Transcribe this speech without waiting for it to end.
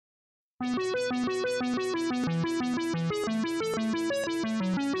We are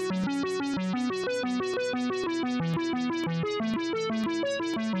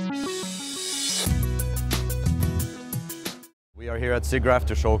here at SIGGRAPH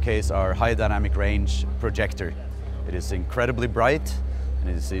to showcase our high dynamic range projector. It is incredibly bright and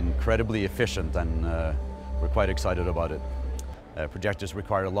it is incredibly efficient, and we're quite excited about it. Projectors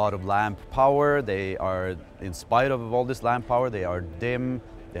require a lot of lamp power. They are, in spite of all this lamp power, they are dim,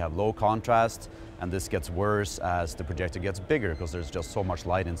 they have low contrast, and this gets worse as the projector gets bigger because there's just so much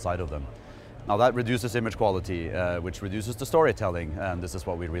light inside of them. Now that reduces image quality, which reduces the storytelling, and this is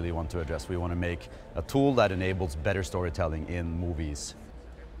what we really want to address. We want to make a tool that enables better storytelling in movies.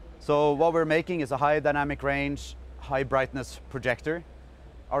 So what we're making is a high dynamic range, high brightness projector.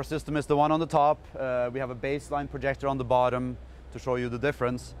 Our system is the one on the top. We have a baseline projector on the bottom to show you the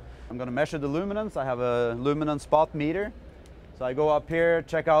difference. I'm going to measure the luminance. I have a luminance spot meter. So I go up here,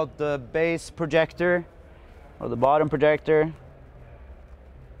 check out the base projector or the bottom projector.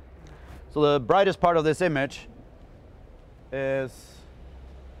 So the brightest part of this image is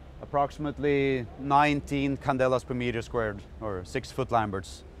approximately 19 candelas per meter squared, or 6 foot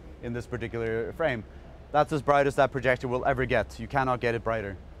Lamberts in this particular frame. That's as bright as that projector will ever get. You cannot get it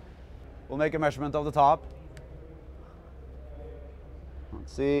brighter. We'll make a measurement of the top.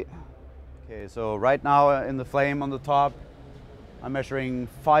 Let's see. Okay, so right now in the flame on the top, I'm measuring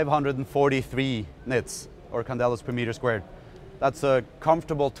 543 nits, or candelas per meter squared. That's a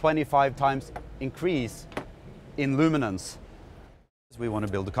comfortable 25 times increase in luminance. We want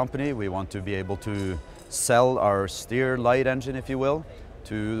to build a company. We want to be able to sell our steer light engine, if you will,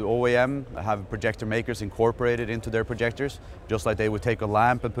 to OEM, have projector makers incorporated into their projectors. Just like they would take a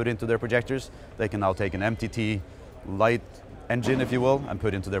lamp and put into their projectors, they can now take an MTT light engine, if you will, and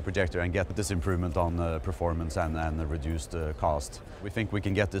put into their projector and get this improvement on performance and a reduced cost. We think we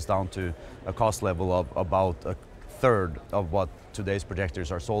can get this down to a cost level of about a third of what today's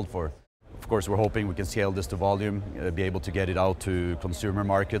projectors are sold for. Of course, we're hoping we can scale this to volume, be able to get it out to consumer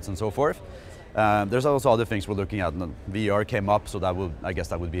markets and so forth. There's also other things we're looking at. VR came up, so I guess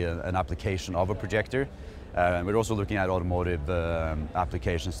that would be an application of a projector. We're also looking at automotive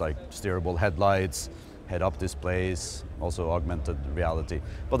applications like steerable headlights, head-up displays, also augmented reality.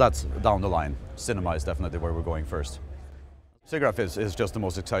 But that's down the line. Cinema is definitely where we're going first. SIGGRAPH is just the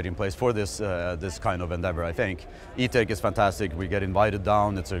most exciting place for this kind of endeavor, I think. E-Tech is fantastic. We get invited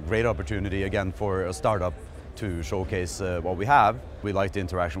down. It's a great opportunity, again, for a startup to showcase what we have. We like the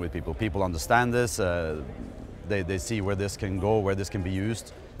interaction with people. People understand this. They see where this can go, where this can be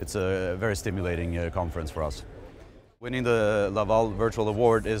used. It's a very stimulating conference for us. Winning the Laval Virtual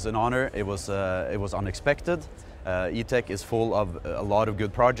Award is an honor. It was unexpected. E-Tech is full of a lot of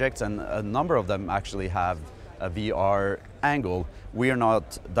good projects, and a number of them actually have a VR angle. We are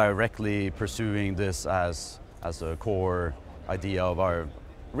not directly pursuing this as a core idea of our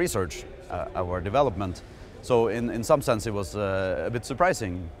research, of our development. So in some sense it was a bit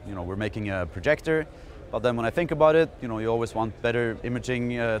surprising. You know, we're making a projector, but then when I think about it, you know, you always want better imaging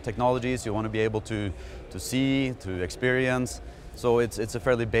technologies. You want to be able to see, to experience. So it's a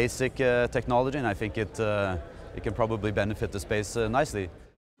fairly basic technology, and I think it can probably benefit the space nicely.